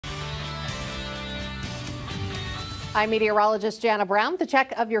I'm meteorologist Janna Brown. The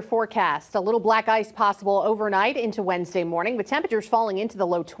check of your forecast. A little black ice possible overnight into Wednesday morning, with temperatures falling into the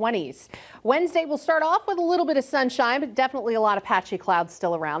low 20s. Wednesday will start off with a little bit of sunshine, but definitely a lot of patchy clouds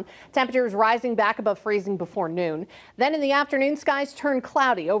still around. Temperatures rising back above freezing before noon. Then in the afternoon, skies turn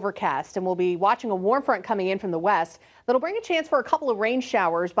cloudy, overcast, and we'll be watching a warm front coming in from the west. That'll bring a chance for a couple of rain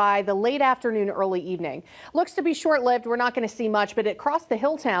showers by the late afternoon, early evening. Looks to be short-lived. We're not going to see much, but across the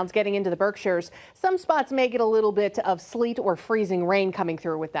hill towns getting into the Berkshires, some spots may get a little bit of sleet or freezing rain coming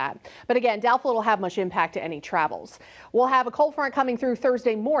through with that. But again, doubtful it'll have much impact to any travels. We'll have a cold front coming through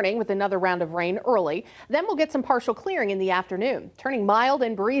Thursday morning with another round of rain early. Then we'll get some partial clearing in the afternoon, turning mild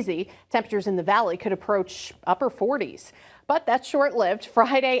and breezy. Temperatures in the valley could approach upper 40s. But that's short-lived.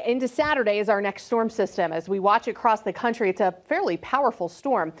 Friday into Saturday is our next storm system. As we watch it across the country, it's a fairly powerful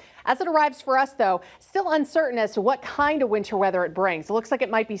storm. As it arrives for us, though, still uncertain as to what kind of winter weather it brings. It looks like it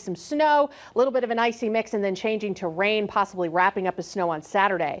might be some snow, a little bit of an icy mix, and then changing to rain, possibly wrapping up as snow on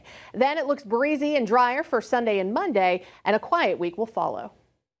Saturday. Then it looks breezy and drier for Sunday and Monday, and a quiet week will follow.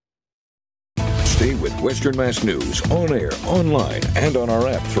 Stay with Western Mass News on air, online, and on our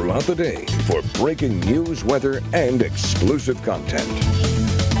app throughout the day for breaking news, weather, and exclusive content.